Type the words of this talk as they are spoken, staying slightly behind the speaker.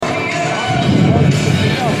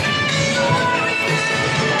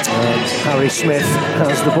Smith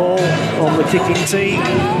has the ball on the kicking tee.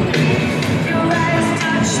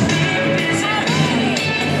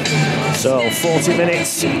 So 40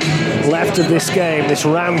 minutes left of this game, this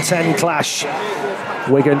round 10 clash.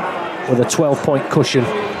 Wigan with a 12-point cushion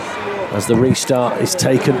as the restart is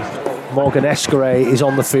taken. Morgan Escaray is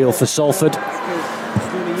on the field for Salford.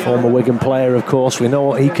 Former Wigan player, of course. We know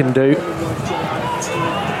what he can do.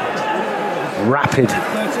 Rapid.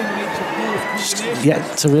 Just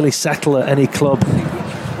yet to really settle at any club.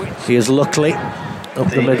 He is luckily up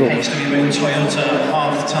the middle. Toyota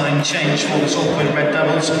half-time change for the Salford Red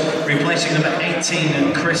Devils. Replacing number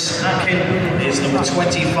 18, Chris Atkin, is number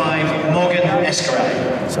 25, Morgan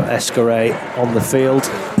Escaray. So Escaray on the field.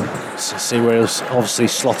 So see where he's obviously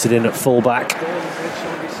slotted in at full-back.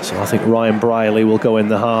 So I think Ryan Brierley will go in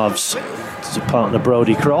the halves to partner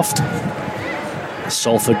Brodie Croft.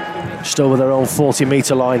 Salford just over their own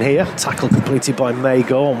 40-metre line here. Tackle completed by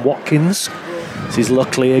Mago on Watkins. This is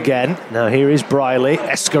Luckley again. Now here is Brierley.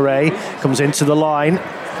 Escaray comes into the line.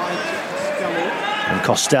 And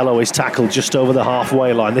Costello is tackled just over the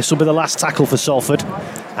halfway line. This will be the last tackle for Salford.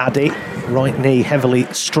 Addy, right knee heavily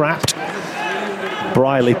strapped.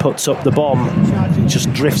 Brierley puts up the bomb.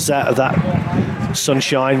 Just drifts out of that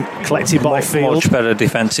sunshine, collected by Field. Much better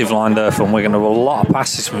defensive line there from Wigan. There were a lot of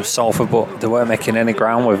passes from Salford, but they weren't making any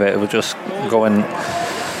ground with it. They were just going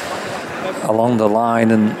along the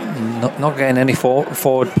line and not getting any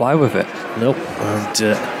forward play with it. Nope. And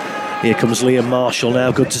here comes Liam Marshall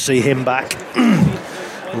now. Good to see him back.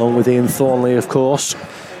 Along with Ian Thornley, of course.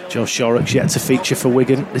 Joe Shorrock's yet to feature for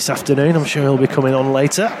Wigan this afternoon. I'm sure he'll be coming on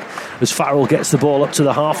later. As Farrell gets the ball up to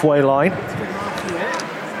the halfway line.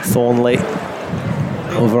 Thornley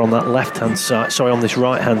over on that left-hand side, on this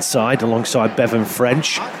right-hand side, alongside Bevan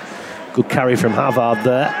French. Good carry from Havard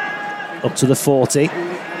there. Up to the 40.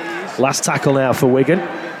 Last tackle now for Wigan.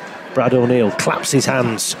 Brad O'Neill claps his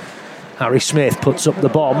hands. Harry Smith puts up the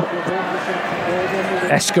bomb.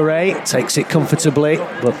 Escaray takes it comfortably,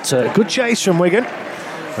 but good chase from Wigan.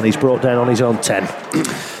 And he's brought down on his own 10.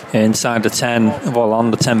 Inside the 10, well,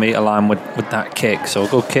 on the 10-metre line with that kick. So a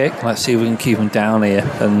good kick. Let's see if we can keep him down here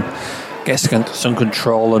and get some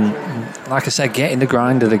control. And like I said, get in the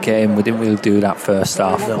grind of the game. We didn't really do that first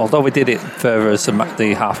half. No. Although we did it further as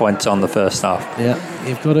the half went on the first half. Yeah,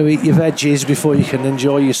 you've got to eat your veggies before you can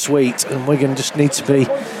enjoy your sweet. And Wigan just need to be,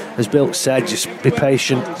 as Bilk said, just be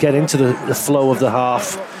patient. Get into the flow of the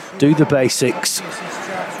half. Do the basics.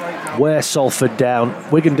 Wear Salford down.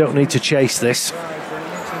 Wigan don't need to chase this.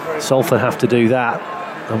 Salford have to do that,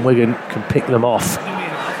 and Wigan can pick them off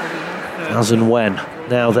as and when.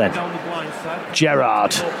 Now then,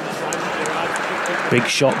 Gerrard. Big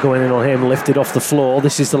shot going in on him, lifted off the floor.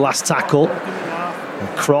 This is the last tackle.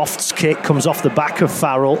 And Croft's kick comes off the back of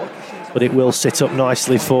Farrell, but it will sit up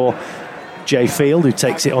nicely for Jay Field, who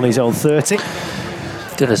takes it on his own 30.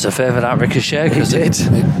 Did us a favour that ricochet, because it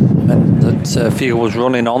meant that Field was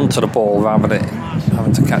running onto the ball rather than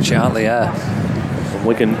having to catch it out of the air. And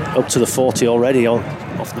Wigan up to the 40 already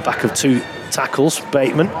off the back of two tackles.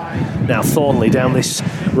 Bateman, now Thornley down this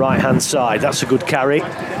right hand side. That's a good carry.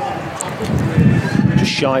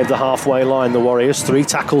 Just shy of the halfway line, the Warriors. 3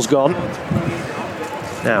 tackles gone.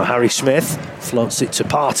 Now Harry Smith floats it to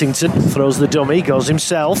Partington, throws the dummy, goes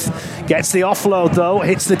himself, gets the offload though,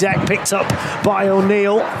 hits the deck, picked up by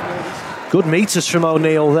O'Neill. Good metres from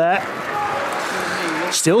O'Neill there.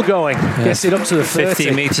 Still going, gets it up to the 30.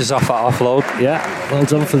 15 metres off that offload. Yeah, well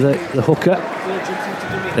done for the hooker.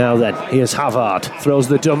 Now then, here's Havard, throws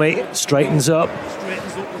the dummy, straightens up.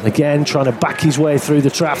 Again, trying to back his way through the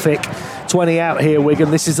traffic. 20 out here,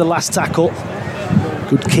 Wigan. This is the last tackle.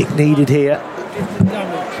 Good kick needed here.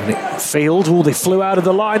 Field, they flew out of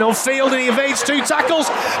the line on Field, and he evades 2 tackles.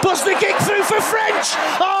 Puts the kick through for French.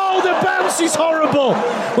 Oh, the bounce is horrible.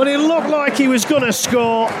 When it looked like he was going to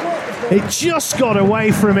score, it just got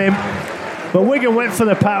away from him. But Wigan went for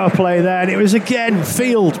the power play there, and it was again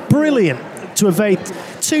Field, brilliant to evade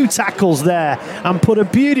 2 tackles there and put a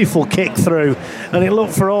beautiful kick through. And it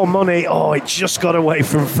looked for all money. Oh, it just got away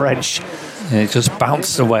from French. It just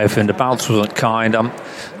bounced away from him. The bounce wasn't kind. I'm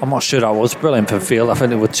not sure that was brilliant for Field. I think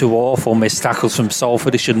there were 2 awful missed tackles from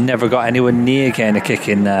Salford. He should never got anywhere near getting a kick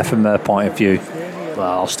in there from their point of view. Well,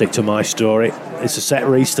 I'll stick to my story. It's a set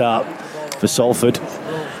restart for Salford.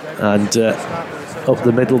 And up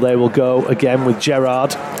the middle they will go again with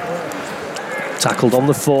Gerrard. Tackled on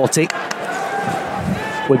the 40.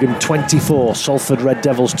 Wigan 24, Salford Red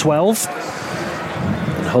Devils 12.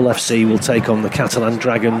 And Hull FC will take on the Catalan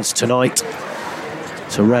Dragons tonight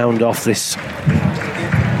to round off this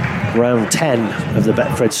round 10 of the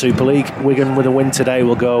Betfred Super League. Wigan with a win today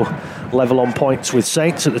will go level on points with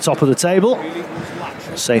Saints at the top of the table.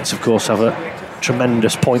 Saints, of course, have a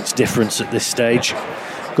tremendous points difference at this stage.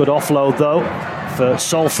 Good offload, though, for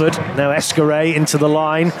Salford. Now Escaray into the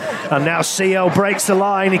line, and now CO breaks the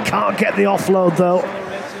line. He can't get the offload, though.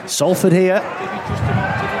 Salford here,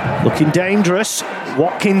 looking dangerous.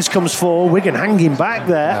 Watkins comes forward. Wigan hanging back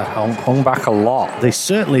there. Yeah, hung back a lot. They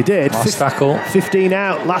certainly did. Last tackle. 15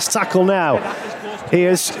 out. Last tackle now.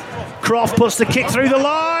 Here's Croft, puts the kick through the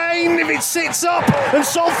line. If it sits up, and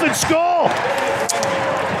Salford score.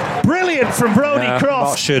 Brilliant from Brodie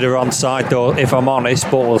Croft. Not sure they're onside though, if I'm honest,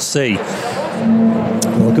 but we'll see.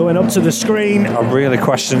 Well, going up to the screen. I really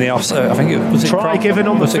question the offside. I think it was try Croft, given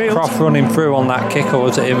on the was field. it Croft running through on that kick, or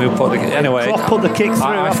was it him who put the kick? Anyway, Croft put the kick through.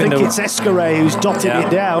 I think it's Escaray who's dotted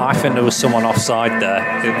it down. I think there was someone offside there.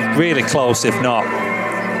 It was really close, if not.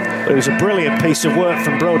 It was a brilliant piece of work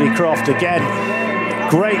from Brodie Croft again.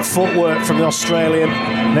 Great footwork from the Australian.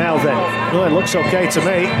 Now then, well, it looks okay to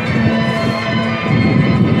me.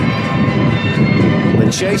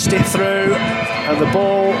 They chased it through, and the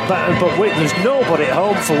ball, but there's nobody at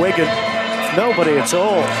home for Wigan. Nobody at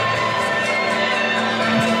all.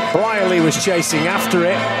 Brierley was chasing after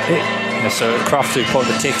it. So Croft who put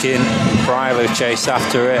the kick in, Brierley chased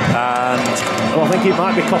after it, and I think it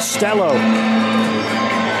might be Costello.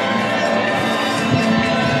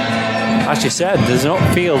 As you said, there's no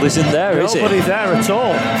field isn't there, is it? Nobody there at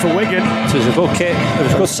all for Wigan. So it was a good kick. It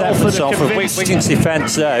was a good set for Salford. Wigan's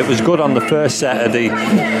defence there. It was good on the first set of the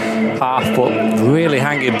half, but really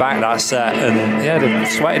hanging back that set, and they're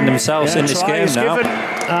sweating themselves in this game now.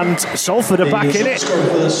 And Salford are back in it.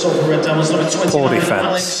 Poor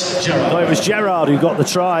defence. Well, it was Gerrard who got the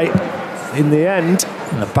try in the end.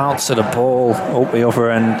 And a bounce of the ball up the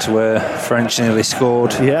other end where French nearly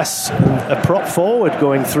scored. Yes, a prop forward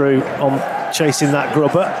going through on chasing that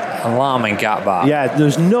grubber. Alarming gap back. Yeah,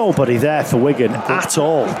 there's nobody there for Wigan at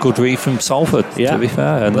all. Good read from Salford, to be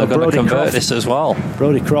fair, and they're going to convert this as well.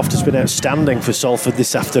 Brodie Croft has been outstanding for Salford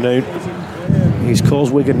this afternoon. He's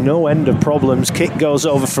caused Wigan no end of problems. Kick goes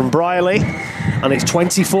over from Brierley, and it's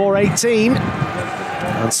 24-18.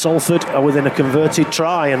 And Salford are within a converted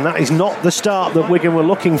try, and that is not the start that Wigan were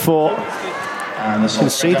looking for.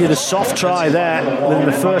 Conceded a soft try there within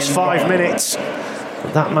the first 5 minutes.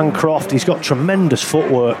 That man Croft, he's got tremendous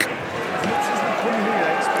footwork.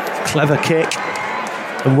 Clever kick.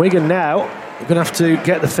 And Wigan now are going to have to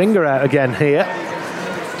get the finger out again here.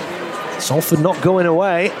 Salford not going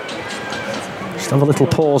away. Just have a little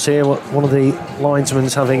pause here. One of the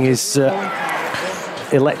linesmen's having his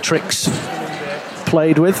electrics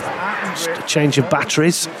played with. Just a change of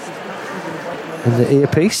batteries in the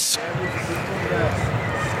earpiece.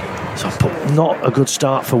 So not a good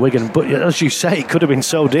start for Wigan, but as you say, it could have been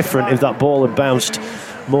so different if that ball had bounced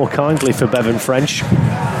more kindly for Bevan French.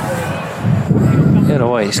 Yeah, the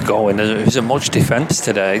way it's going, there isn't much defence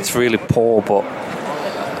today. It's really poor, but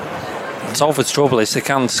Salford's trouble is they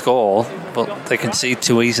can score, but they concede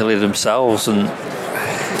too easily themselves, and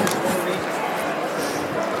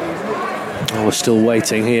we're still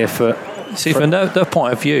waiting here for. See, from their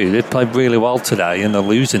point of view, they played really well today, and they're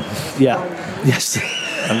losing. Yeah. Yes.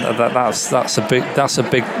 And that's a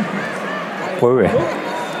big worry,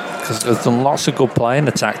 because they've done lots of good play in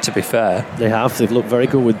attack. To be fair, they've looked very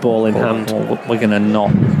good with ball in hand. We're going to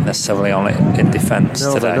not necessarily on it in defence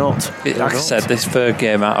today. They're not. Like I said, this third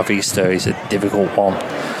game out of Easter is a difficult one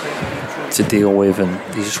to deal with, and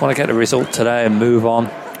you just want to get the result today and move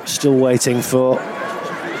on. Still waiting for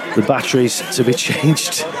the batteries to be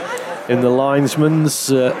changed in the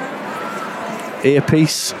linesman's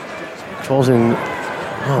earpiece, causing.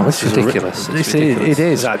 Oh, this is ridiculous. It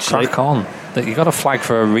is actually. Crack on. You got a flag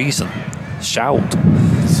for a reason. Shout.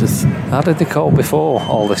 How did they cope before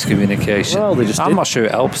all this communication? Well, I'm not sure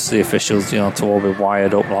it helps the officials, to all be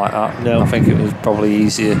wired up like that. No. I think it was probably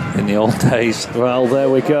easier in the old days. Well, there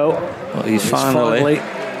we go. But he's finally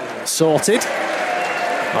sorted.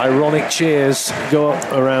 Ironic cheers go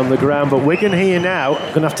up around the ground, but Wigan here now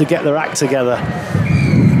going to have to get their act together.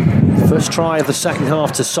 First try of the second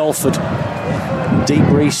half to Salford. Deep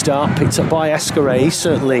restart picked up by Escaray. He's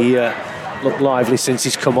certainly looked lively since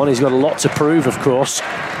he's come on. He's got a lot to prove, of course.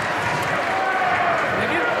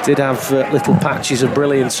 Did have little patches of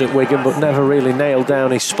brilliance at Wigan, but never really nailed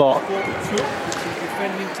down his spot.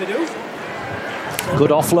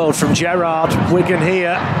 Good offload from Gerrard. Wigan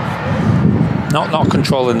here. Not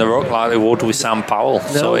controlling the ruck like they would with Sam Powell, No.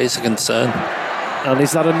 so it is a concern. And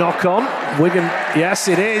is that a knock-on? Wigan, yes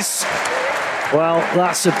it is. Well,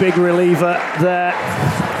 that's a big reliever there.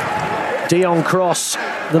 Dion Cross,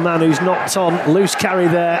 the man who's knocked on. Loose carry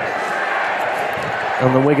there.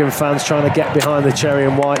 and the Wigan fans trying to get behind the Cherry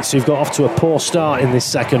and Whites, who've got off to a poor start in this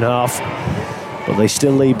second half. But they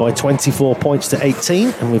still lead by 24 points to 18,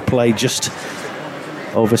 and we've played just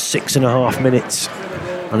over 6.5 minutes.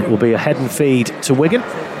 And it will be a head and feed to Wigan.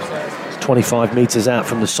 25 metres out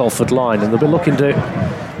from the Salford line, and they'll be looking to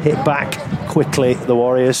hit back quickly, the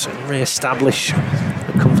Warriors, re-establish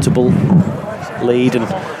a comfortable lead. And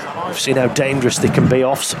we've seen how dangerous they can be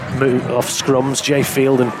off scrums. Jay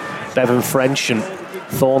Field and Bevan French and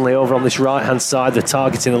Thornley over on this right-hand side. They're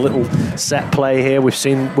targeting a little set play here. We've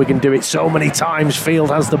seen Wigan do it so many times.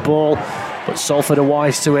 Field has the ball, but Salford are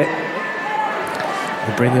wise to it.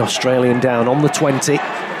 They bring the Australian down on the 20.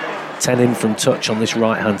 10 in from touch on this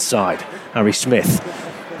right-hand side. Harry Smith,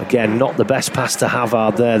 again, not the best pass to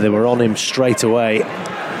Havard there. They were on him straight away.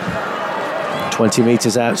 20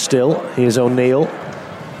 metres out still. Here's O'Neill.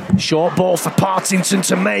 Short ball for Partington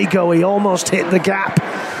to Mago. He almost hit the gap.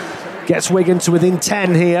 Gets Wigan to within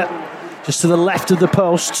 10 here, just to the left of the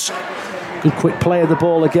posts. Good quick play of the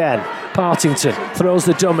ball again. Partington throws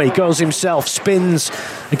the dummy, goes himself, spins,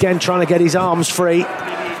 again trying to get his arms free.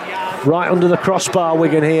 Right under the crossbar,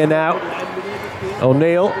 Wigan here now.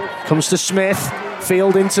 O'Neill comes to Smith.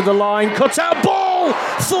 Field into the line. Cut out ball!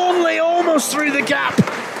 Thornley almost through the gap.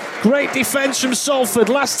 Great defence from Salford.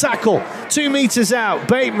 Last tackle. 2 metres out.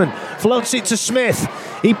 Bateman floats it to Smith.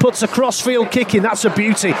 He puts a crossfield kick in. That's a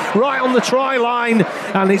beauty. Right on the try line.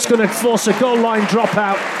 And it's going to force a goal line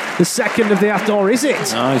dropout. The second of the after. Or is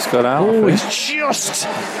it? No, he's got out. Oh, it's just...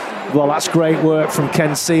 Well, that's great work from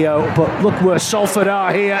Ken Seo. But look where Salford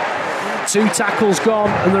are here. 2 tackles gone,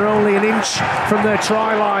 and they're only an inch from their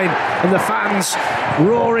try line. And the fans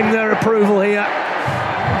roaring their approval here.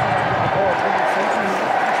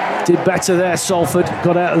 Did better there, Salford.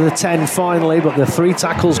 Got out of the 10 finally, but the 3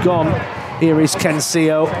 tackles gone. Here is Ken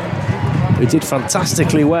Seo, who did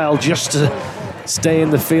fantastically well just to stay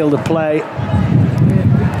in the field of play.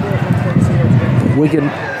 Wigan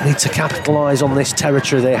need to capitalise on this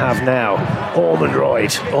territory they have now.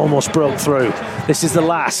 Ormonroyd almost broke through. This is the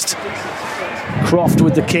last. Croft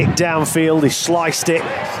with the kick downfield. He sliced it,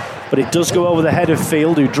 but it does go over the head of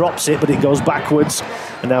Field, who drops it, but it goes backwards.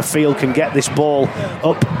 And now Field can get this ball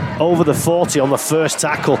up over the 40 on the first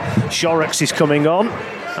tackle. Shorrocks is coming on,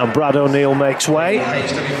 and Brad O'Neill makes way.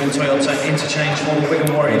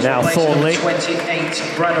 Now Thornley.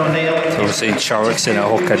 28, Brad O'Neill. So we've seen Shorrocks in a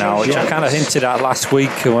hooker now, which I kind of hinted at last week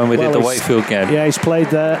when we did the Wakefield game. Yeah, he's played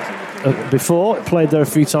there before, played there a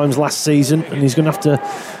few times last season, and he's going to have to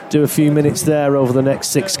do a few minutes there over the next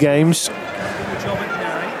 6 games.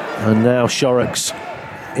 And now Shorrocks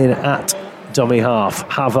in at dummy half.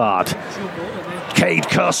 Havard. Cade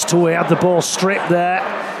Cust, he had the ball stripped there.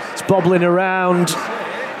 It's bobbling around.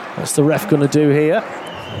 What's the ref going to do here?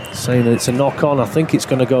 Saying that it's a knock on. I think it's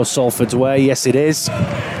going to go Salford's way. Yes, it is.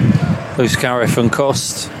 Loose carry from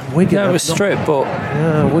Cust. Wigan it was stripped, but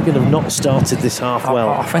Wigan have not started this half well.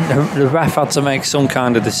 I think the ref had to make some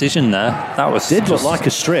kind of decision there. That was did look like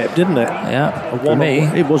a strip, didn't it? Yeah, for me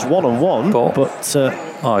it was 1-on-1, but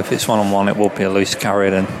if it's 1-on-1, it will be a loose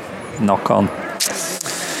carry and knock on.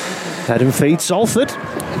 Head and feed Salford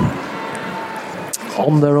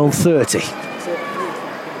on their own 30.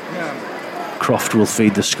 Croft will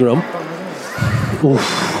feed the scrum. Oof.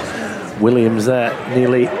 Williams there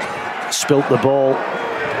nearly spilt the ball.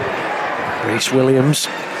 Reece Williams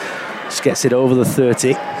just gets it over the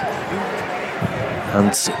 30.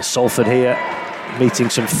 And Salford here meeting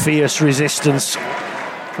some fierce resistance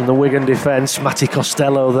from the Wigan defence. Matty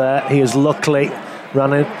Costello there. He has luckily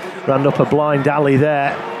ran up a blind alley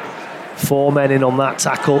there. 4 men in on that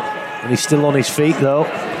tackle. And he's still on his feet though.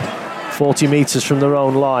 40 metres from their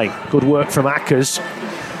own line. Good work from Ackers.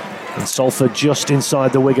 And Salford just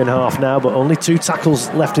inside the Wigan half now, but only 2 tackles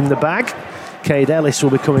left in the bag. Cade Ellis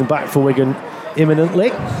will be coming back for Wigan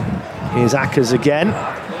imminently. Here's Ackers again,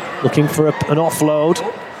 looking for an offload.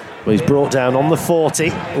 But he's brought down on the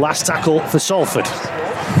 40. Last tackle for Salford.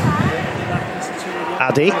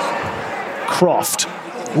 Addy. Croft.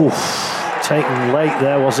 Oof. Taken late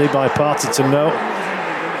there, was he, by Partington? No.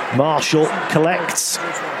 Marshall collects.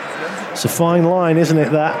 It's a fine line, isn't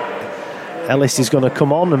it, that? Ellis is going to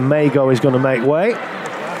come on and Mago is going to make way.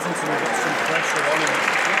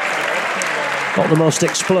 Not the most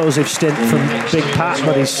explosive stint from Big Pat,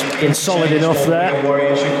 but he's been solid enough there.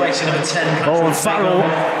 Oh, and Farrell.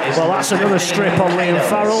 Well, that's another strip on Liam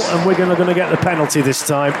Farrell, and Wigan are going to get the penalty this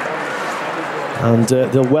time. And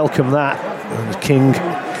they'll welcome that. And King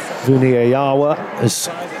Vuniyayawa has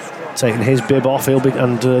taken his bib off. He'll be,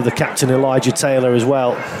 and the captain Elijah Taylor as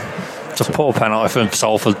well. It's a poor penalty from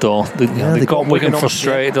Salford though. They got Wigan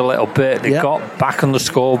frustrated a little bit. They got back on the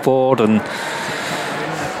scoreboard, and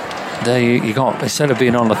You got, instead of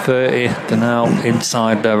being on the 30, they're now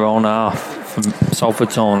inside their own half, from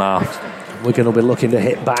Salford's own half. We're going to be looking to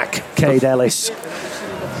hit back. Cade Ellis,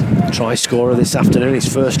 try scorer this afternoon,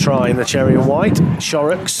 his first try in the cherry and white.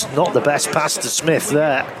 Shorrocks, not the best pass to Smith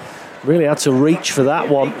there. Really had to reach for that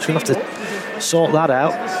one. He's going to have to sort that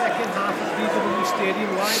out.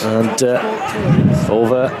 And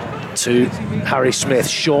over to Harry Smith.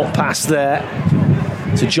 Short pass there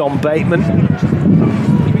to John Bateman.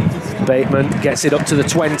 Bateman gets it up to the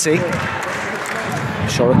 20.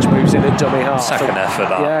 Shorrocks moves in at dummy half. Second effort,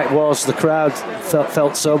 that. Yeah, it was. The crowd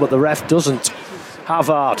felt so, but the ref doesn't.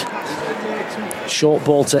 Havard. Short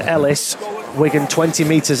ball to Ellis. Wigan 20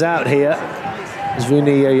 metres out here.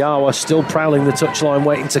 Zvuni Yayawa still prowling the touchline,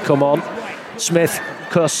 waiting to come on. Smith,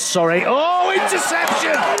 sorry. Oh,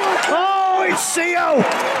 interception! Oh, it's CO!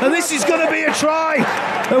 And this is going to be a try.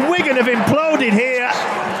 And Wigan have imploded here.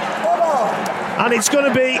 And it's going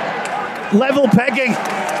to be level pegging.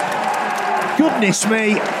 Goodness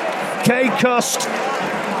me. Cade Cust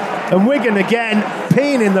and Wigan again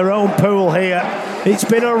peeing in their own pool here. It's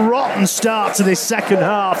been a rotten start to this second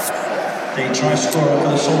half. The try scorer for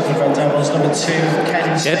the Salford Red Devils, number 2,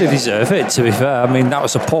 Ken. Yeah, they deserve it, to be fair. I mean, that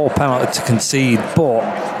was a poor penalty to concede,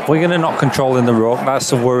 but Wigan are not controlling the ruck. That's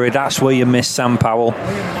the worry. That's where you miss Sam Powell.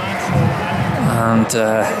 And,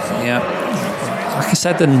 like I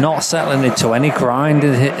said, they're not settling into any grind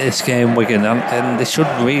in this game, Wigan, and they should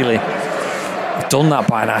really have done that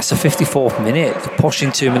by now. It's the 54th minute, they're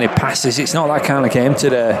pushing too many passes. It's not that kind of game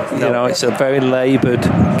today. You know, it's a very laboured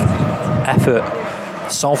effort.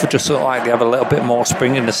 Salford just look like they have a little bit more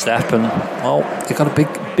spring in the step, and well, they've got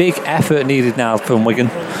a big effort needed now from Wigan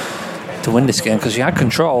to win this game, because you had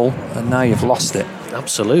control and now you've lost it.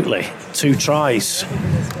 Absolutely. 2 tries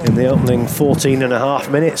in the opening 14 and a half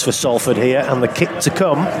minutes for Salford here, and the kick to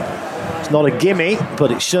come. It's not a gimme,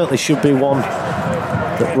 but it certainly should be one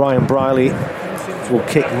that Ryan Briley will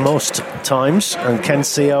kick most times. And Ken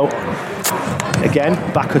Seo again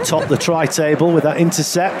back atop the try table with that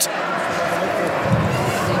intercept.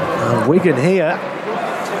 And Wigan here,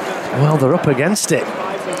 well, they're up against it.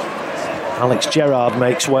 Alex Gerrard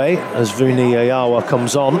makes way as Vuni Ayawa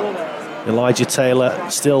comes on. Elijah Taylor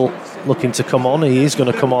still looking to come on. He is going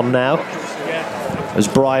to come on now as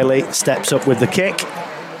Briley steps up with the kick,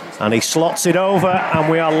 and he slots it over, and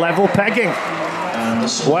we are level pegging.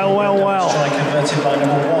 Well. Try converted by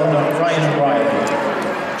number 1, Ryan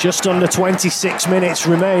Briley. Just under 26 minutes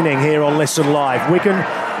remaining here on Listen Live. Wigan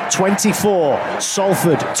 24,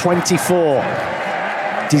 Salford 24.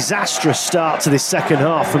 Disastrous start to this second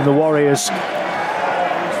half from the Warriors.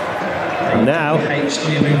 And now,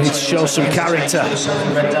 let's show some character.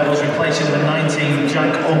 The Red Devils replacing number 19,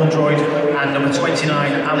 Jack Ormondroyd, and number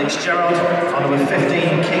 29, Alex Gerrard, on number 15,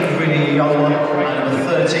 King Vuni Yayawa, and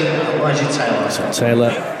number 13, Elijah Taylor. So Taylor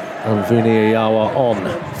and Vuni Yayawa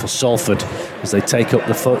on for Salford as they take up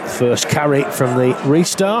the first carry from the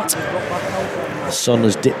restart. The sun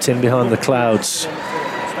has dipped in behind the clouds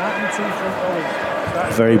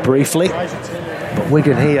very briefly, but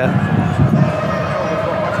Wigan here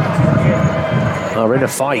are in a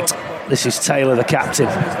fight. This is Taylor, the captain.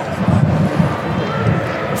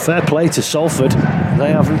 Fair play to Salford.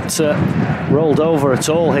 They haven't rolled over at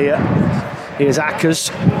all here. Here's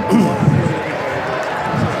Ackers.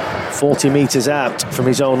 40 metres out from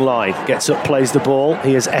his own line. Gets up, plays the ball.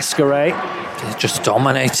 Here's Escaré. They're just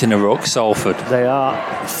dominating the ruck, Salford. They are.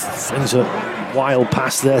 Things a wild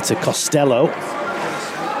pass there to Costello.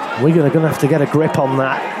 We're going to have to get a grip on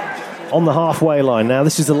that on the halfway line now.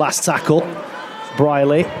 This is the last tackle.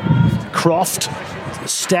 Briley, Croft,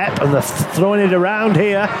 step, and they're throwing it around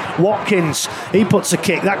here. Watkins, he puts a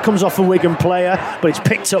kick. That comes off a Wigan player, but it's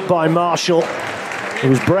picked up by Marshall. He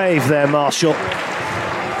was brave there, Marshall.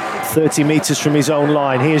 30 metres from his own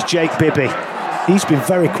line. Here's Jake Bibby. He's been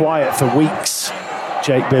very quiet for weeks,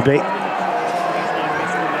 Jake Bibby.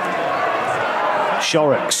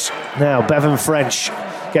 Shorrocks. Now Bevan French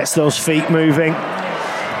gets those feet moving.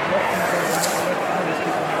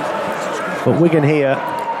 But Wigan here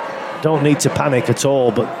don't need to panic at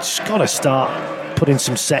all, but just got to start putting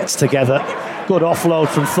some sets together. Good offload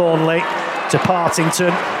from Thornley to Partington.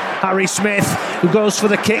 Harry Smith, who goes for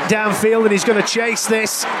the kick downfield, and he's going to chase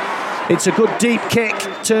this. It's a good deep kick,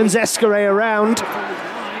 turns Escaré around,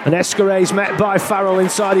 and Escaré's met by Farrell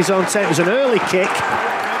inside his own 10. It was an early kick,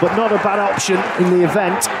 but not a bad option in the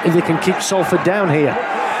event if they can keep Salford down here.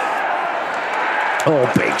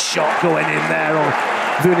 Oh, big shot going in there on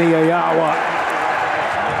Vuni Ayawa.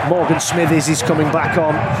 Morgan Smithies is coming back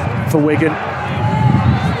on for Wigan.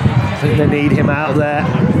 I think they need him out there.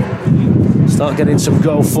 Start getting some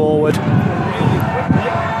go forward.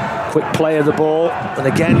 Quick play of the ball, and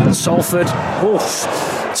again Salford.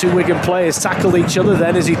 Oof, two Wigan players tackled each other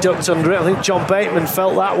then as he ducked under it. I think John Bateman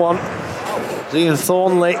felt that one. Ian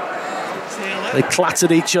Thornley, they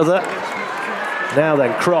clattered each other. Now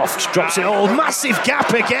then, Croft drops it. Oh, massive gap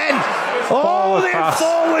again. Oh,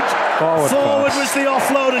 forward was the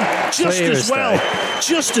offload, and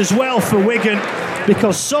just as well for Wigan,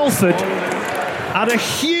 because Salford had a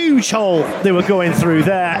huge hole they were going through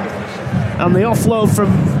there, and the offload from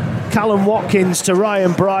Callum Watkins to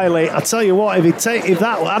Ryan Briley. I tell you what, if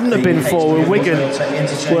that hadn't have been forward, Wigan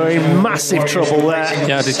were in massive trouble there.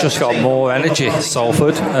 Yeah, they've just got more energy,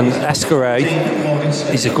 Salford, and Escaré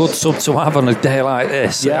is a good sub to have on a day like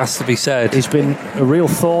this. Yeah. It has to be said. He's been a real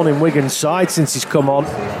thorn in Wigan's side since he's come on.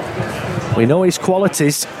 We know his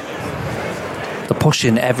qualities. They're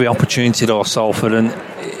pushing every opportunity though, Salford, and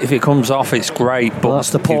if it comes off, it's great. But that's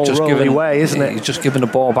the Paul Rowley way, isn't it? You've just given the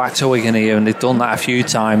ball back to Wigan here, and they've done that a few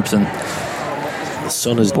times. And the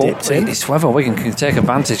sun has dipped in. It's whether Wigan can take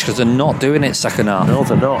advantage, because they're not doing it second half. No,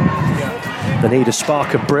 they're not. They need a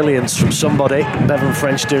spark of brilliance from somebody. Bevan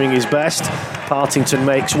French doing his best. Partington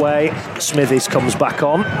makes way. Smithies comes back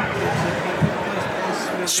on.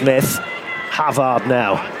 Smith, Havard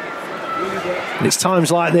now. And it's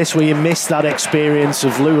times like this where you miss that experience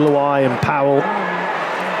of Luluai and Powell.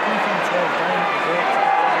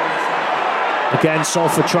 Again,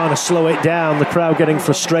 Salford trying to slow it down, the crowd getting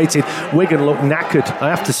frustrated. Wigan look knackered, I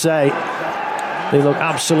have to say. They look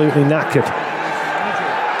absolutely knackered.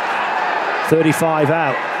 35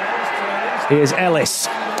 out. Here's Ellis.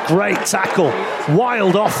 Great tackle.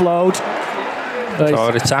 Wild offload. It's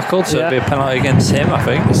already tackled, so it'll be a penalty against him, I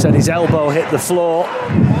think. He said his elbow hit the floor.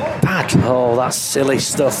 Bad. Oh, that's silly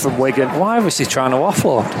stuff from Wigan. Why was he trying to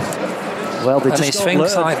offload? Well, they and just it's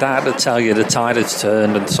things like that that tell you the tide has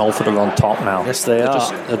turned and Salford are on top now. Yes, they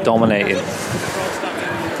are. They're dominating.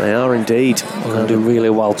 They are indeed. They're going to do really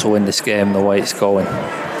well to win this game the way it's going.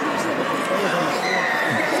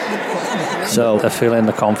 So they're feeling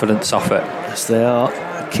the confidence off it. Yes, they are.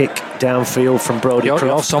 Kick downfield from Brodie Croft. You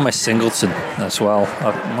also missed Singleton as well.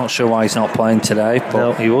 I'm not sure why he's not playing today,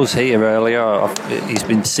 but he was here earlier. He's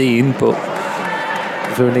been seen, but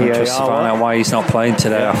just to find out why he's not playing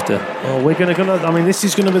today after. Well, we're going to. I mean, this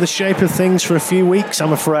is going to be the shape of things for a few weeks,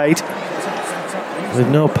 I'm afraid. With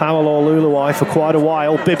no Powell or Luluai for quite a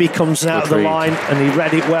while. Bibby comes out of the line and he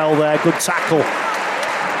read it well there. Good tackle.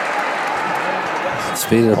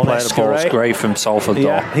 Speed of the play, the ball's great from Salford though.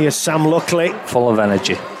 Yeah, here's Sam Luckley. Full of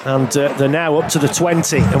energy. And they're now up to the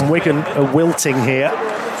 20, and Wigan are wilting here.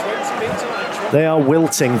 They are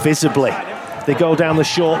wilting visibly. They go down the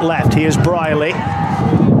short left. Here's Briley.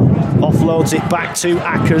 Offloads it back to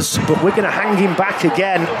Ackers, but we're going to hang him back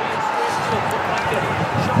again.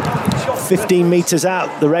 15 metres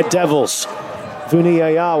out, the Red Devils.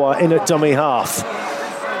 Vuniyayawa in at dummy half.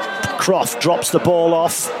 Croft drops the ball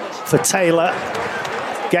off for Taylor.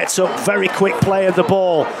 Gets up, very quick play of the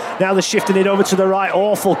ball. Now they're shifting it over to the right.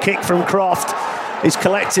 Awful kick from Croft. He's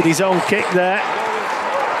collected his own kick there.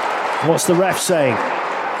 What's the ref saying?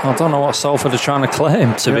 I don't know what Salford are trying to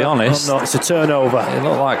claim, to be honest. No, it's a turnover. It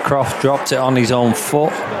looked like Croft dropped it on his own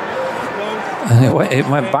foot. And it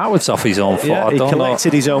went backwards off his own foot. Yeah, he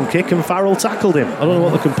collected his own kick and Farrell tackled him. I don't know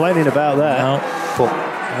what they're complaining about there. No, but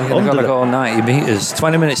we've got to go 90 metres.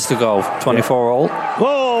 20 minutes to go. 24 all.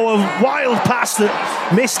 Whoa, a wild pass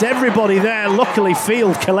that missed everybody there. Luckily,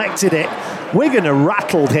 Field collected it. Wigan are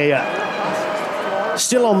rattled here.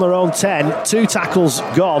 Still on their own 10. 2 tackles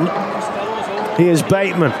gone. Here's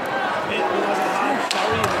Bateman.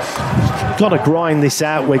 Got to grind this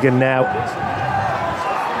out, Wigan, now.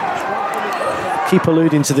 Keep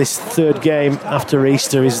alluding to this third game after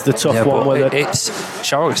Easter is the tough one.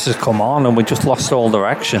 Shorrocks has come on and we just lost all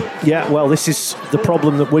direction. Yeah, well, this is the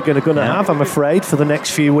problem that we're going to have, I'm afraid, for the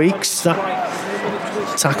next few weeks.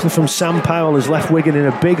 That tackle from Sam Powell has left Wigan in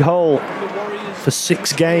a big hole for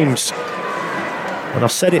 6 games. And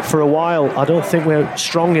I've said it for a while, I don't think we're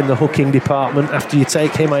strong in the hooking department after you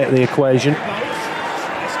take him out of the equation.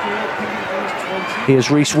 Here's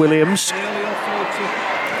Rhys Williams.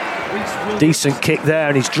 Decent kick there,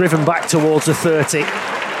 and he's driven back towards the 30.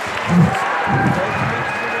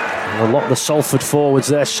 And a lot of the Salford forwards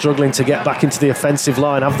there struggling to get back into the offensive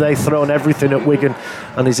line. Have they thrown everything at Wigan?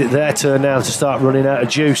 And is it their turn now to start running out of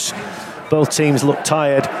juice? Both teams look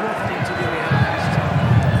tired.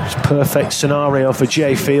 It's a perfect scenario for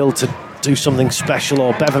Jay Field to do something special,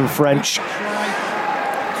 or Bevan French.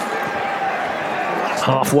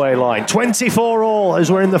 Halfway line. 24 all as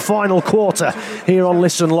we're in the final quarter here on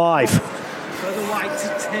Listen Live.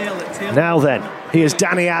 Now then, here's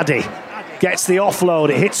Danny Addy. Gets the offload,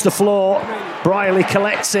 it hits the floor. Briley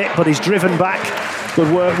collects it, but he's driven back.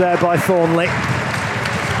 Good work there by Thornley.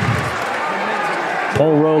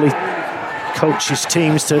 Paul Rowley coaches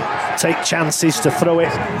teams to take chances, to throw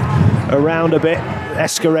it around a bit.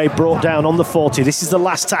 Escaray brought down on the 40. This is the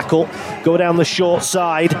last tackle. Go down the short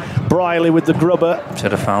side. Briley with the grubber.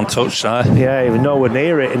 Should have found touch there. Yeah, he was nowhere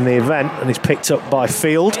near it in the event, and he's picked up by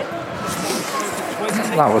Field.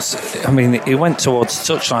 That was, I mean, he went towards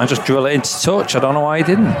touchline, just drill it into touch. I don't know why he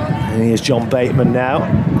didn't. And here's John Bateman now.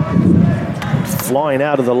 Flying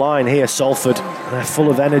out of the line here, Salford. They're full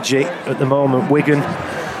of energy at the moment. Wigan.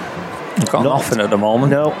 Got nothing at the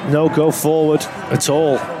moment. No go forward at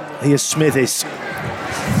all. Here's Smithies.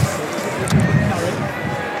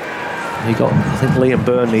 I think Liam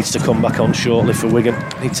Byrne needs to come back on shortly for Wigan.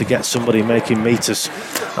 Need to get somebody making metres.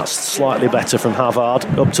 That's slightly better from Havard.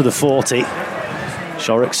 Up to the 40.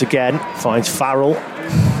 Shorrocks again. Finds Farrell.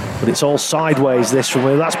 But it's all sideways this from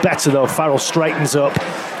where. That's better though. Farrell straightens up.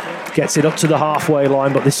 Gets it up to the halfway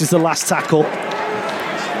line. But this is the last tackle.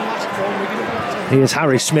 Here's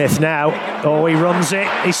Harry Smith now. Oh, he runs it.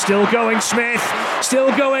 He's still going, Smith.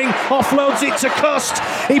 Still going. Offloads it to Cust.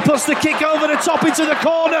 He puts the kick over the top into the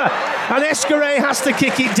corner. And Escaray has to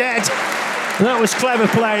kick it dead. And that was clever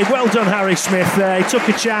played. Well done, Harry Smith there. He took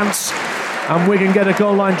a chance. And Wigan get a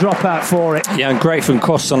goal line dropout for it. Yeah, and great from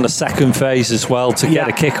Cust on the second phase as well to get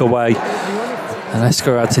a kick away. And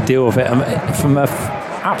Escaray had to deal with it. From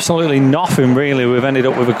absolutely nothing, really, we've ended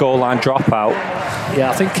up with a goal line dropout. Yeah,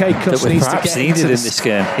 I think Kate Cust needs to get into this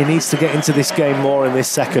game. He needs to get into this game more in this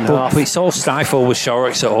second half. But it's all stifled with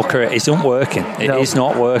Shorrocks at hooker. It isn't working. It is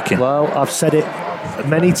not working. Well, I've said it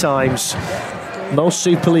many times. Most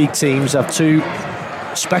Super League teams have two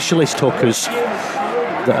specialist hookers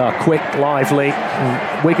that are quick, lively,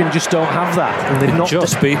 and Wigan just don't have that. And they've not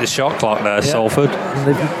just beat the shot clock there, Salford.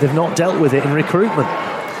 And they've not dealt with it in recruitment.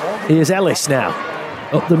 Here's Ellis now,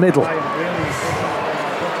 up the middle.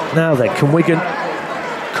 Now then, can Wigan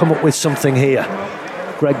come up with something here?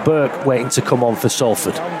 Greg Burke waiting to come on for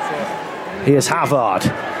Salford. Here's Havard.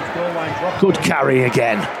 Good carry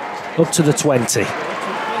again. Up to the 20.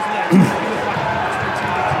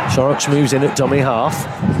 Shorrocks moves in at dummy half.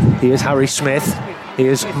 Here's Harry Smith.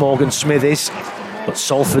 Here's Morgan Smithies. But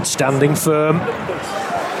Salford standing firm.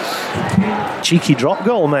 Cheeky drop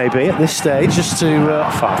goal maybe at this stage, just to...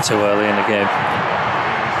 far too early in the game.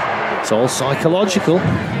 It's all psychological.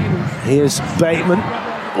 Here's Bateman.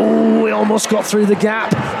 Oh, he almost got through the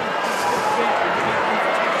gap.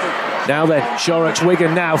 Now then, Shorrocks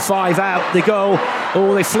Wigan now, 5 out, they go.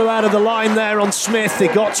 Oh, they flew out of the line there on Smith. They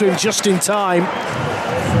got to him just in time.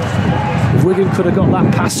 If Wigan could have got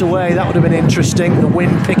that pass away, that would have been interesting. The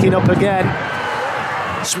wind picking up again.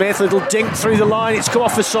 Smith, little dink through the line. It's come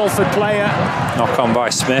off a Salford player. Knock on by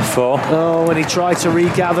Smith, Oh, and he tried to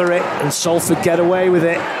regather it, and Salford get away with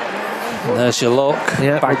it. There's your look.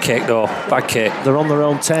 Yeah. Bad kick though. Bad kick. They're on their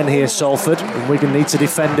own 10 here, Salford. And Wigan need to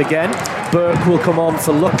defend again. Burke will come on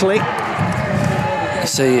for Luckley.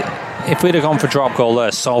 See, if we'd have gone for drop goal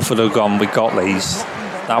there, Salford have gone, we got these.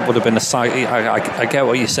 That would have been I get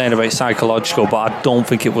what you're saying about psychological, but I don't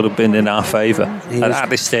think it would have been in our favour at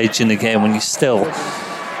this stage in the game when you're still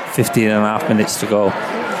 15 and a half minutes to go.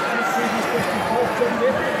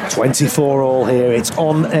 24 all here. It's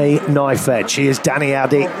on a knife edge. Here's Danny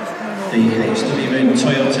Addy. The HW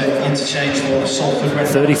Toyota interchange for the Salford Red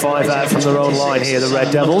 35 out from their own line here, the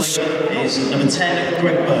Red Devils. Is number 10,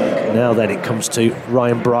 Greg Burke. Now then, it comes to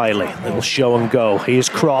Ryan Briley. Little show and go. Here's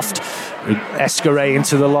Croft. Escaray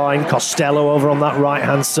into the line. Costello over on that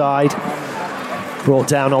right-hand side. Brought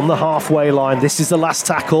down on the halfway line. This is the last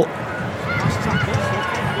tackle.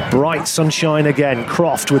 Bright sunshine again.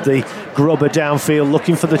 Croft with the grubber downfield,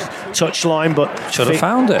 looking for the touchline, but should have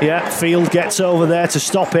found it. Yeah, Field gets over there to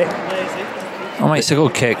stop it. I mean, it's a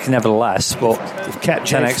good kick, nevertheless, but they've kept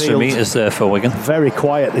 10 extra Field metres there for Wigan. Very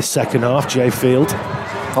quiet this second half, Jay Field.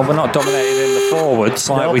 Well, we're not dominated in the forwards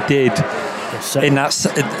like we did in that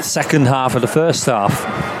second half of the first half.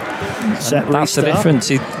 That's the difference.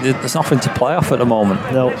 There's nothing to play off at the moment.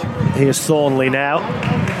 No. Here's Thornley now.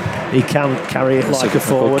 He can carry it like a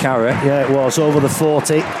forward. Good carry. Yeah, it was over the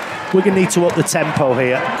 40. We're going to need to up the tempo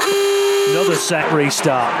here. Another set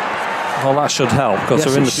restart. Well, that should help because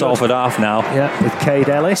we're in the Salford half now. Yeah, with Cade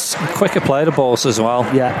Ellis. Quicker play the balls as well.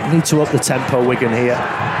 Yeah, need to up the tempo, Wigan here.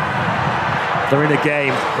 They're in a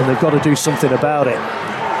game and they've got to do something about it.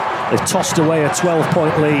 They've tossed away a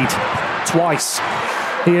 12-point lead twice.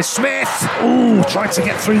 Here's Smith. Ooh, tried to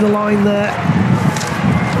get through the line there.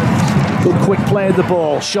 Good quick play of the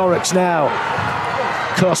ball. Shorrocks now.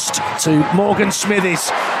 Cust to Morgan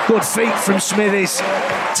Smithies. Good feet from Smithies.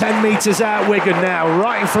 10 metres out Wigan now,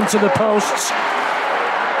 right in front of the posts.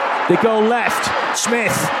 They go left.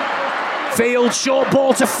 Smith. Field, short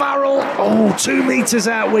ball to Farrell. 2 metres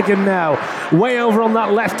out Wigan now. Way over on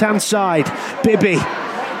that left-hand side. Bibby.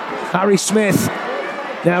 Harry Smith.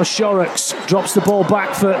 Now Shorrocks drops the ball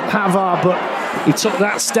back for Havard, but he took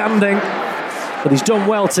that standing. But he's done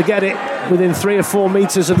well to get it within 3 or 4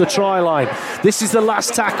 metres of the try line. This is the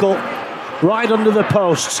last tackle, right under the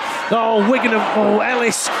posts. Wigan,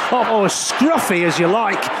 Ellis, as scruffy as you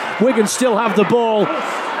like. Wigan still have the ball.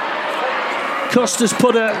 Custer's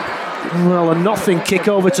put a nothing kick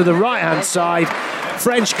over to the right-hand side.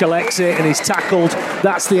 French collects it and he's tackled.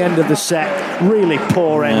 That's the end of the set. Really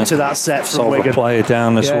poor end to that set from Wigan. Player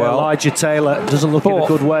down as well. Elijah Taylor doesn't look in a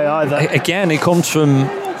good way either. Again, it comes from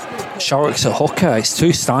Shorrocks at hooker. It's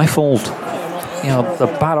too stifled.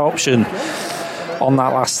 The bad option on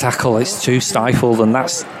that last tackle, it's too stifled, and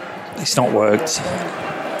it's not worked.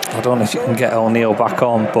 I don't know if you can get O'Neill back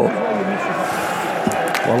on, but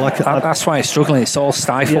that's why it's struggling. It's all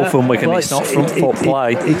stifled from Wigan. It's not front foot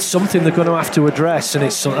play. It's something they're going to have to address, and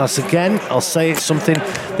I'll say it's something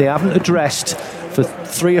they haven't addressed for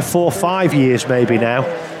 3 or 4, 5 years maybe now.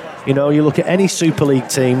 You look at any Super League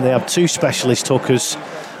team, they have 2 specialist hookers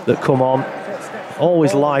that come on,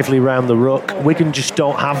 always lively round the ruck. Wigan just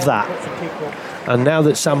don't have that. And now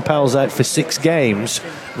that Sam Powell's out for 6 games,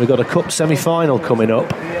 we've got a cup semi-final coming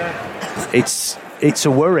up. It's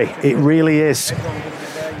a worry. It really is.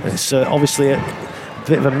 It's obviously a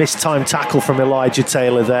bit of a mistimed tackle from Elijah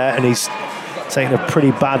Taylor there, and he's taking a pretty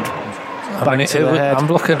bad back to the head. I'm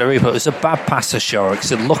looking at the replay. It was a bad pass to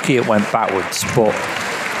Shorrocks. Lucky it went backwards, but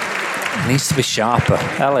it needs to be sharper.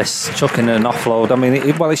 Ellis chucking an offload.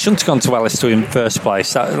 It shouldn't have gone to Ellis in first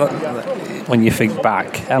place. When you think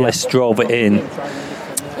back, Ellis drove it in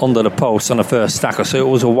under the post on the first tackle, so it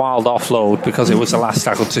was a wild offload because it was the last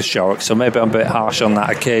tackle to Shorrocks, so maybe I'm a bit harsh on that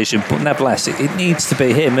occasion, but nevertheless it needs to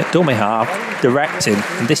be him at dummy half directing,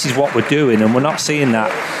 and this is what we're doing, and we're not seeing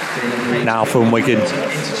that now from Wigan.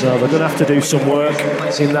 So they're going to have to do some work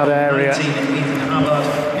in that area.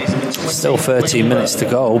 Still 13 minutes to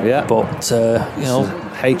go, but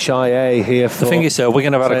HIA here for the thing is, we're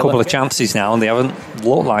going to have had a couple of chances now and they haven't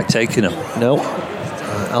looked like taking them. No.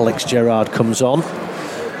 Alex Gerrard comes on.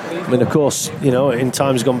 Of course, in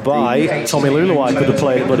times gone by, Tommy Luluai could have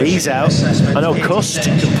played, but he's out. I know Cust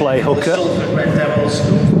can play hooker. Salford Red Devils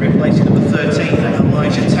replacing number 13,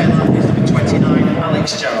 Elijah Taylor, is number 29,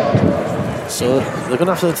 Alex Gerrard. So they're going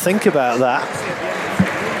to have to think about that.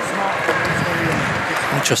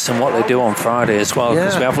 Interesting what they do on Friday as well,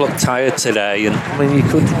 because we have looked tired today. And you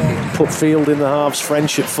could put Field in the halves,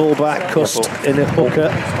 French at full-back, Cust in at hooker.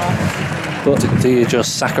 But do you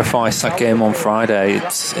just sacrifice that game on Friday?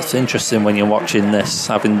 It's interesting when you're watching this,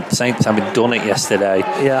 Saints having done it yesterday.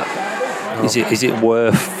 Yeah. Is it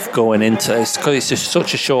worth going into? It's because it's just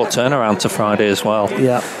such a short turnaround to Friday as well.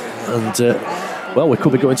 Yeah, and we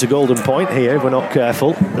could be going to Golden Point here if we're not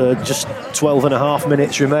careful. Just 12 and a half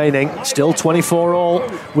minutes remaining. Still 24 all.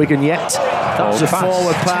 Wigan yet. That's a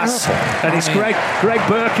forward pass, and it's Greg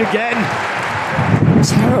Burke again.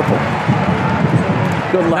 Terrible.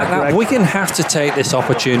 Good luck, Greg. Wigan have to take this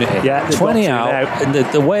opportunity. Yeah, 20 out, and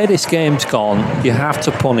the way this game's gone, you have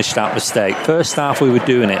to punish that mistake. First half we were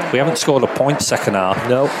doing it. We haven't scored a point second half.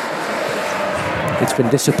 No. It's been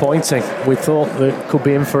disappointing. We thought that could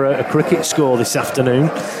be in for a cricket score this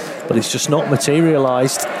afternoon, but it's just not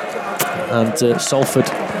materialised. And Salford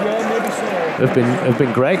have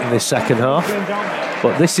been great in this second half.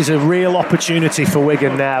 But this is a real opportunity for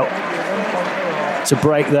Wigan now to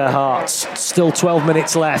break their hearts. Still 12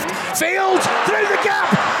 minutes left. Field through the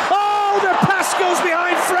gap. The pass goes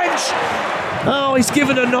behind French. He's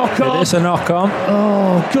given a knock on. It is a knock on.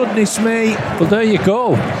 Oh, goodness me. But there you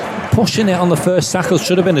go. Pushing it on the first tackle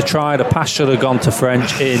should have been a try. The pass should have gone to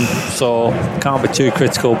French in, so can't be too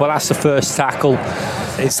critical. But that's the first tackle.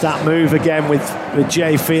 It's that move again with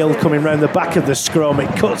Jay Field coming round the back of the scrum.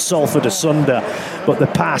 It cut Salford asunder, but the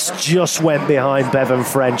pass just went behind Bevan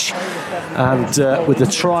French. And with the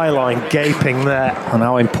try line gaping there. And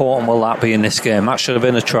how important will that be in this game? That should have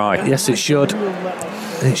been a try. Yes, it should.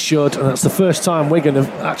 It should. And that's the first time Wigan have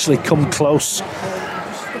actually come close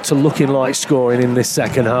to looking like scoring in this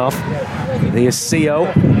second half. Here's CO,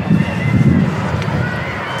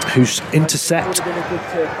 whose intercept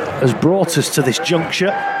has brought us to this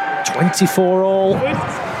juncture. 24 all.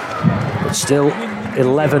 But still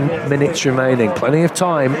 11 minutes remaining. Plenty of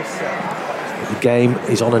time. The game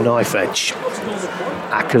is on a knife edge.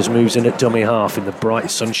 Ackers moves in at dummy half in the bright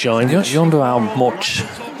sunshine. You wonder how much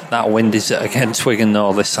that wind is against Wigan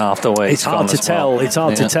though this half the way it's hard to tell. It's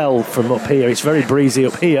hard to tell from up here. It's very breezy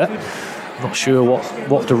up here. Not sure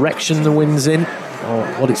what direction the wind's in or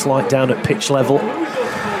what it's like down at pitch level.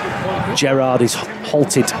 Gerrard is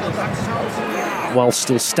halted while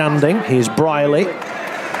still standing. Here's Briley.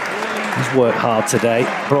 He's worked hard today.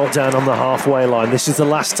 Brought down on the halfway line. This is the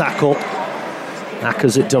last tackle.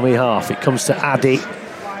 Acker's at dummy half. It comes to Addy.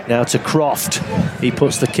 Now to Croft. He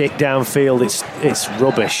puts the kick downfield. It's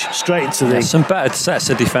rubbish. Straight into the... some better sets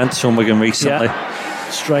of defence from Wigan recently. Yeah.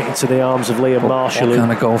 Straight into the arms of Liam Marshall. What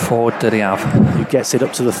kind of goal forward did he have? Who gets it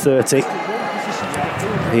up to the 30.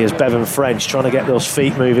 Here's Bevan French trying to get those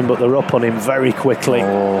feet moving, but they're up on him very quickly.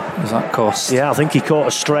 Oh, is that cost? Yeah, I think he caught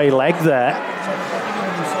a stray leg there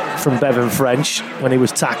from Bevan French when he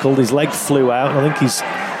was tackled. His leg flew out, and I think he's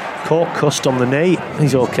caught Cust on the knee.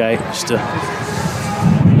 He's okay. Just a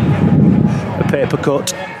paper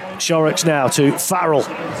cut. Shorrocks now to Farrell.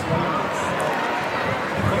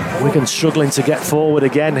 Wigan struggling to get forward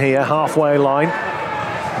again here, halfway line.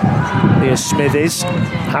 Here's Smithies.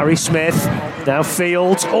 Harry Smith. Now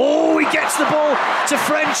Fields. Oh, he gets the ball to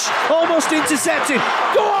French. Almost intercepted.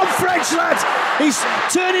 Go on, French, lad. He's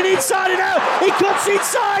turning inside and out. He cuts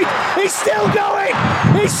inside. He's still going.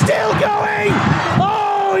 He's still going.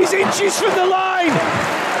 Oh, he's inches from the line.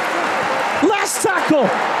 Last tackle.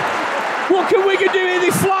 What can Wigan do here?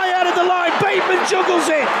 They fly out of the line. Bateman juggles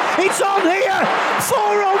it. It's on here.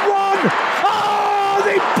 4-on-1. Oh,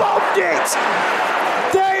 they bombed it.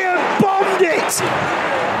 They have bombed it.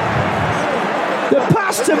 The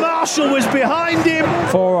pass to Marshall was behind him.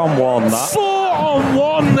 4-on-1, that.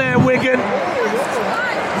 4-on-1 there, Wigan.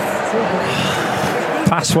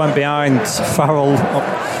 Pass went behind Farrell.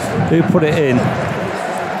 Who put it in?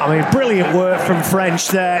 I mean, brilliant work from French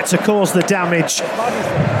there to cause the damage.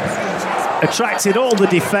 Attracted all the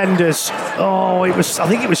defenders. Oh, I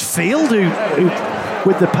think it was Field who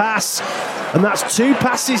with the pass, and that's 2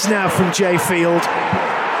 passes now from Jay Field,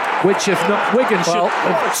 which if not Wigan should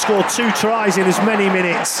have scored 2 tries in as many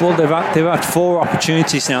minutes. Well, they've had 4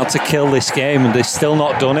 opportunities now to kill this game, and they've still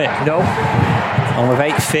not done it. No. And with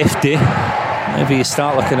 8:50, maybe you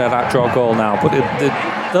start looking at that draw goal now, but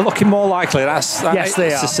they're looking more likely. Yes,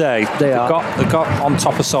 they are. To say they got on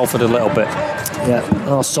top of Salford a little bit.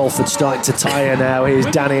 Yeah, Salford starting to tire now. Here's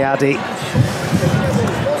Danny Addy.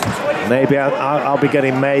 Maybe I'll be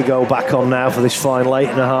getting Mago back on now for this final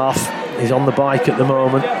 8.5. He's on the bike at the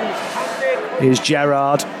moment. Here's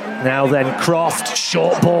Gerrard. Now then Croft.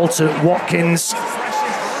 Short ball to Watkins.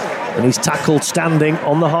 And he's tackled standing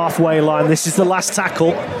on the halfway line. This is the last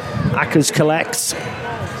tackle. Ackers collects.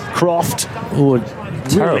 Croft. Ooh,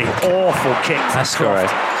 really awful kick. Escaré.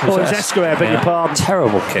 Oh, it was Escaré, I beg your pardon.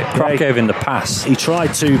 Terrible kick. Croft gave him the pass. He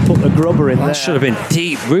tried to put the grubber in there. That should have been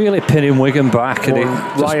deep, really pinning Wigan back. And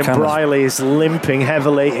Ryan Briley is limping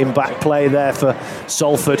heavily in back play there for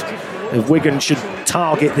Salford. If Wigan should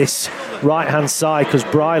target this right-hand side because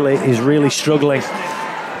Briley is really struggling.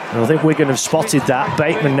 And I think Wigan have spotted that.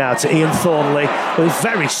 Bateman now to Ian Thornley. It was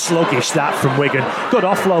very sluggish, that from Wigan. Good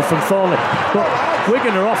offload from Thornley. But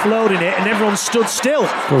Wigan are offloading it and everyone stood still.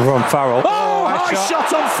 Good run, Farrell. Oh, high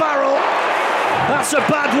shot on Farrell. That's a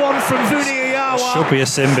bad one from Vuniyawa. Should be a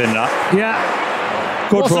sin bin, that. Yeah.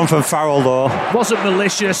 Good run from Farrell, though. Wasn't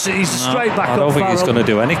malicious. He's straight back up. I don't think Farrell. He's going to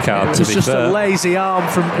do any card, to be fair. It was just a lazy arm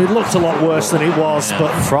from... It looked a lot worse than it was,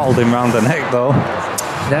 but... Throttled him round the neck, though.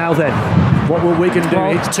 Now then, what will Wigan do?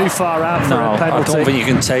 It's too far out for a penalty. I don't think you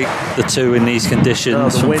can take the 2 in these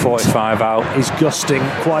conditions from 45 out. He's gusting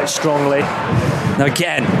quite strongly. Now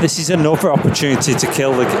again, this is another opportunity to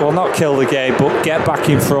not kill the game, but get back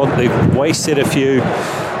in front. They've wasted a few.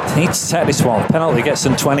 They need to take this one. Penalty gets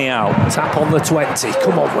them 20 out. Tap on the 20.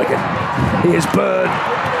 Come on, Wigan. Here's Byrne.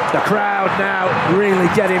 The crowd now really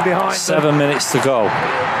getting behind 7 minutes to go.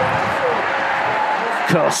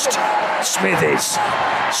 Cust. Smithies.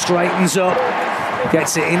 Straightens up.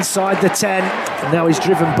 Gets it inside the 10. And now he's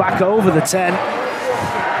driven back over the 10.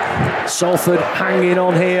 Salford hanging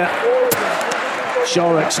on here.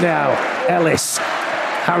 Shorrocks now. Ellis.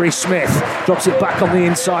 Harry Smith drops it back on the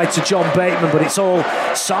inside to John Bateman, but it's all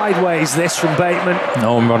sideways this from Bateman.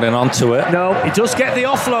 No one running onto it. No, he does get the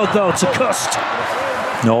offload though to Cust.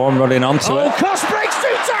 No one running onto it. Oh, Cust breaks 2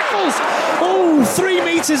 tackles. Oh, 3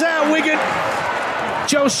 metres out, Wigan.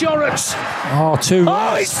 Joe Shorrocks. Oh, 2.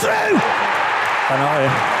 Oh, he's through.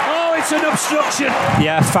 Penalty. Oh, it's an obstruction.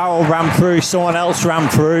 Yeah, Farrell ran through, someone else ran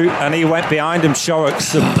through, and he went behind him,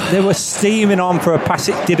 Shorrocks. They were steaming on for a pass,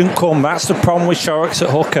 it didn't come. That's the problem with Shorrocks at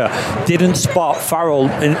hooker. Didn't spot Farrell,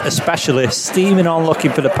 especially, steaming on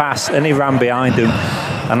looking for the pass, and he ran behind him.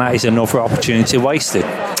 And that is another opportunity wasted.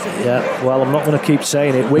 Yeah, well, I'm not going to keep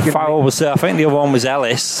saying it. Wigan, Farrell was there. I think the other one was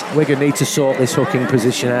Ellis. Wigan need to sort this hooking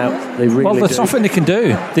position out. They really Well, there's do. nothing they can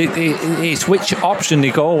do. It's which option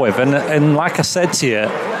they go with. And like I said to you,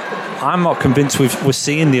 I'm not convinced we're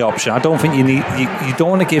seeing the option. I don't think you don't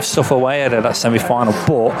want to give stuff away out of that semi-final,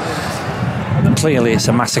 but clearly it's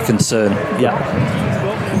a massive concern. Yeah.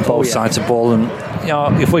 Both sides of the ball, and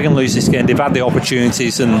if we can lose this game, they've had the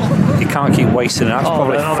opportunities, and you can't keep wasting it. That's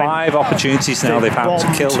probably 5 opportunities now they've had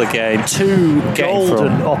to kill the game. 2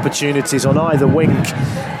 golden opportunities on either wing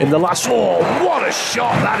in the last. Oh, what a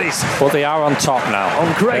shot that is! But they are on top now.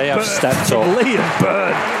 On Greg they have Burke stepped up. Liam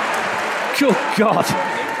Byrne. Good God.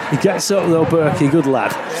 He gets up though, Berkey, good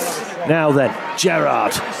lad. Now then,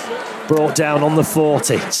 Gerrard brought down on the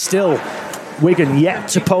 40. Still, Wigan yet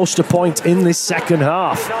to post a point in this second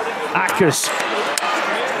half. Ackers.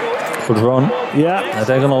 Good run. Yeah. Are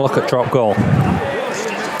they going to look at drop goal?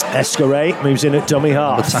 Escarate moves in at dummy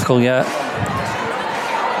half. The tackle yet.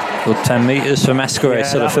 Good 10 metres from Escarate,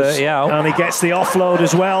 so the 30 out. And he gets the offload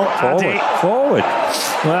as well. Forward.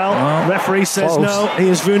 Well, referee says close. no.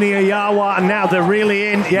 Here's Vunia Yawa, and now they're really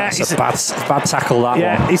in. Yeah, it's a bad tackle, that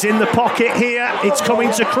one. He's in the pocket here. It's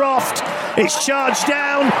coming to Croft. It's charged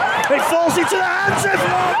down. It falls into the hands of.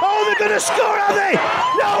 Oh, they're going to score, are they?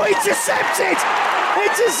 No, intercepted.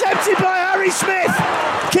 Intercepted by Harry Smith.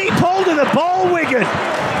 Keep hold of the ball, Wigan.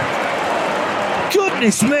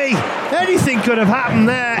 Goodness me. Anything could have happened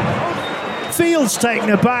there. Fields taking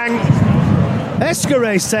a bang.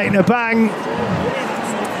 Escarate's taking a bang.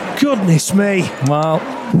 Goodness me. Well,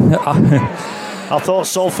 I thought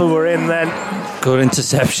Salford were in then. Good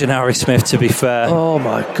interception, Harry Smith, to be fair. Oh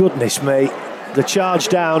my goodness me. The charge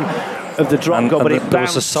down of the drop goal, but it there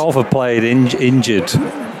was a Salford player injured.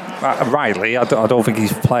 Rightly, I don't think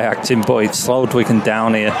he's play acting, but it slowed Wigan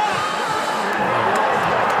down here.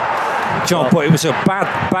 John, but it was a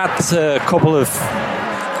bad couple of.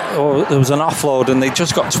 Oh, there was an offload, and they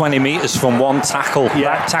just got 20 metres from one tackle.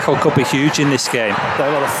 Yeah. That tackle could be huge in this game.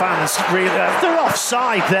 The fans really, they're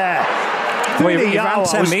offside there. Well, you ran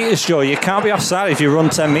 10 metres, Joe. You can't be offside if you run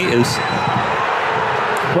 10 metres.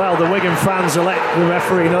 Well, the Wigan fans will let the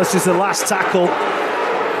referee know this is the last tackle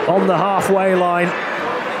on the halfway line.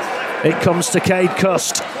 It comes to Cade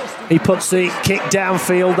Cust. He puts the kick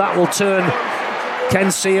downfield. That will turn Ken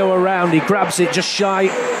Seo around. He grabs it just shy,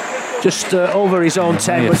 just over his own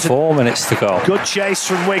 10. But 4 minutes to go. Good chase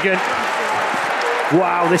from Wigan.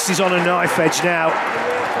 Wow, this is on a knife edge now.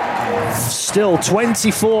 Still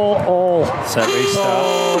 24 all. Set restart.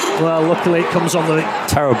 Oh, well, luckily it comes on the...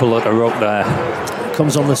 Terrible at the rope there.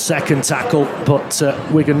 Comes on the second tackle, but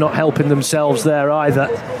Wigan not helping themselves there either.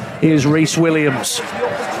 Here's Rhys Williams.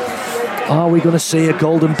 Are we going to see a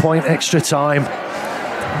golden point extra time?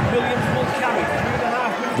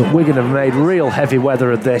 But Wigan have made real heavy weather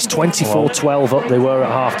of this. 24-12 up they were at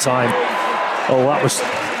half-time. Oh, that was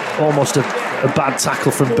almost a bad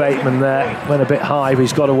tackle from Bateman there. Went a bit high, but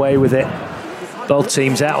he's got away with it. Both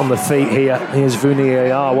teams out on the feet here. Here's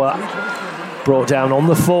Vuniyayawa, brought down on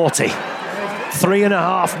the 40.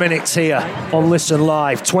 3.5 minutes here on Listen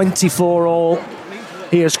Live. 24 all.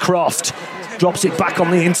 Here's Croft. Drops it back on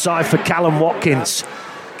the inside for Callum Watkins.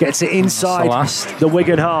 Gets it inside the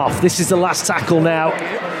Wigan half. This is the last tackle now.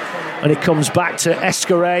 And it comes back to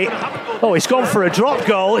Escarate. Oh, he's gone for a drop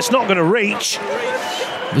goal. It's not going to reach.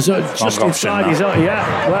 Just inside his own.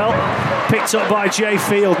 Yeah, well, picked up by Jay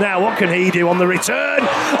Field. Now, what can he do on the return?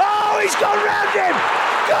 Oh, he's gone round him.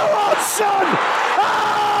 Go on, son.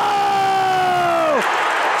 Oh,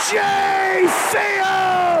 Jay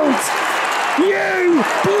Field. You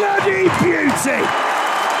bloody beauty.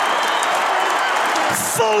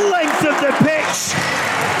 Full length of the pitch.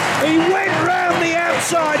 He went round the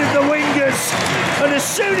outside of the wingers, and as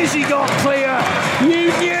soon as he got clear,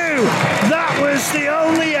 you knew that was the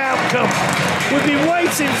only outcome. We've been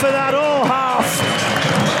waiting for that all half.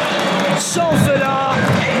 Salford are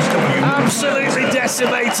absolutely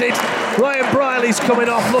decimated. Ryan Briley's coming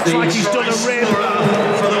off, looks like he's done a rib.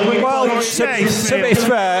 Well, to be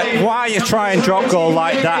fair, why you try and drop goal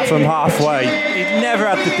like that from halfway? You'd never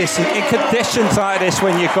had the distance. In conditions like this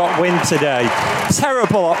when you got wind today,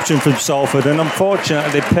 terrible option from Salford, and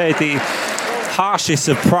unfortunately they paid the harshest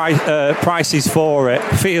of prices for it.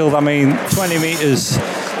 Field, 20 metres.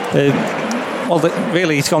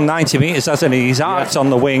 Really, he's gone 90 metres, hasn't he? He's arced on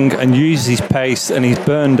the wing and used his pace, and he's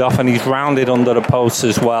burned off, and he's rounded under the post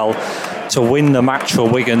as well to win the match for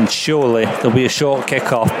Wigan. Surely there'll be a short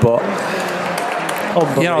kick-off, but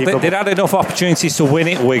they'd had enough opportunities to win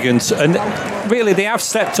it, Wigan, and really they have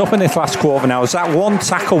stepped up in this last quarter now. It's that one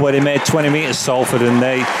tackle where they made 20 metres, Salford, and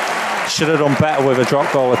they should have done better with a drop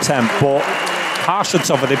goal attempt, but harsh on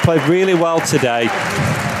Salford. They played really well today.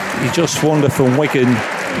 You just wonder from Wigan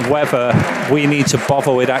whether we need to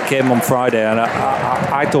bother with that game on Friday, and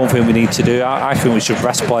I don't think we need to do. I think we should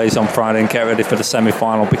rest players on Friday and get ready for the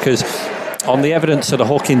semi-final, because on the evidence of the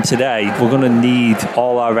hooking today, we're going to need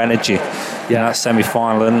all our energy in that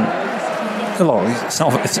semi-final. And look,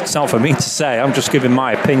 it's not for me to say. I'm just giving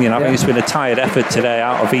my opinion. I think it's been a tired effort today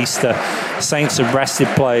out of Easter. Saints have rested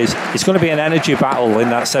players. It's going to be an energy battle in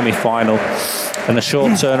that semi-final and a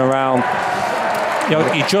short turnaround. You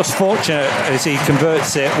know, you're just fortunate as he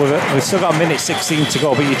converts it. We've still got a minute 16 to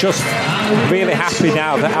go, but you're just really happy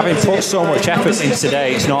now that having put so much effort in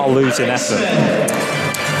today, it's not a losing effort.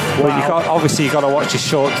 Well, obviously you've got to watch his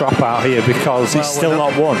short drop out here, because it's still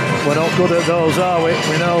not won. We're not good at those, are we?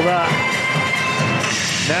 We know that.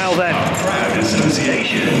 Now then,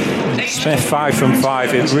 Smith 5 from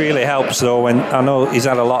 5. It really helps though, when I know he's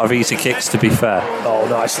had a lot of easy kicks, to be fair. Oh,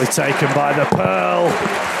 nicely taken by the Pearl.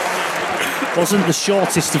 Wasn't the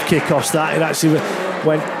shortest of kickoffs that. It actually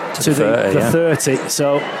went to the 30,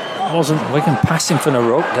 so it wasn't. Wigan passing from the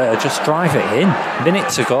rope there, just drive it in. Minute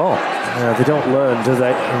to go. They don't learn, do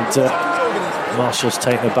they? And Marshall's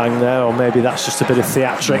taken a bang there, or maybe that's just a bit of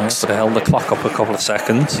theatrics. Could have held the clock up a couple of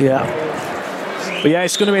seconds. Yeah. But yeah,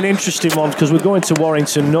 it's going to be an interesting one, because we're going to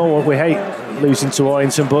Warrington. No, we hate losing to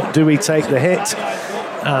Warrington, but do we take the hit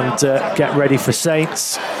and get ready for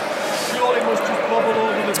Saints?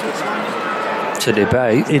 To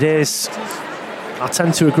debate. It is. I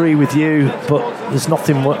tend to agree with you, but there's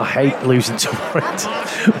nothing I hate losing to Warrington.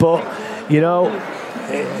 But, you know...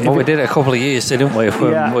 Well, we did it a couple of years, didn't we?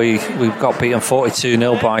 When we got beaten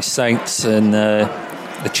 42-0 by Saints, and the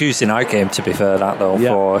Tuesday night game, to be fair, that though,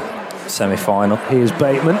 for semi-final. Here's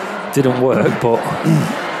Bateman. Didn't work, but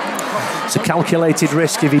it's a calculated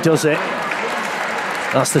risk if he does it.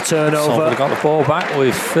 That's the turnover. So we got the ball back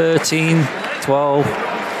with 13, 12.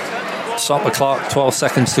 Stop the clock, 12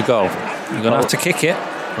 seconds to go. You're going to have to kick it.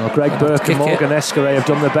 Well, Greg Burke and Morgan Escaray have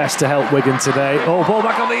done their best to help Wigan today. Oh, ball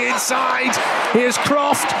back on the inside. Here's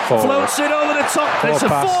Croft. Floats it over the top. It's a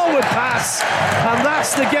forward pass. And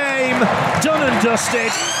that's the game done and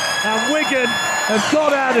dusted. And Wigan have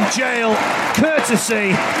got out of jail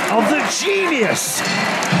courtesy of the genius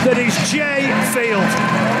that is Jay Field.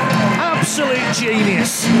 Absolute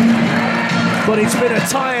genius. But it's been a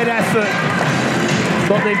tired effort.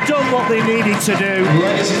 But they've done what they needed to do.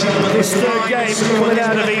 This third game coming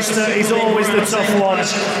out of Easter is always the tough one.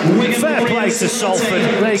 Fair play to Salford.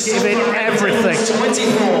 They give it everything.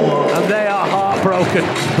 And they are heartbroken.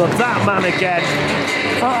 But that man again.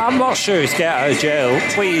 I'm not sure he's get out of jail.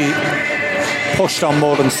 We pushed on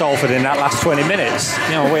more than Salford in that last 20 minutes.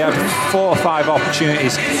 You know, we had 4 or 5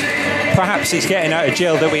 opportunities. Perhaps it's getting out of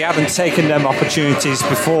jail that we haven't taken them opportunities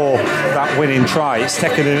before that winning try. It's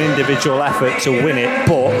taken an individual effort to win it,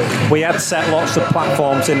 but we had set lots of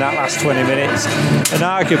platforms in that last 20 minutes, and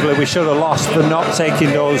arguably we should have lost for not taking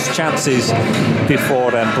those chances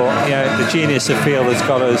before then. But the genius of Field has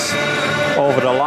got us over the line.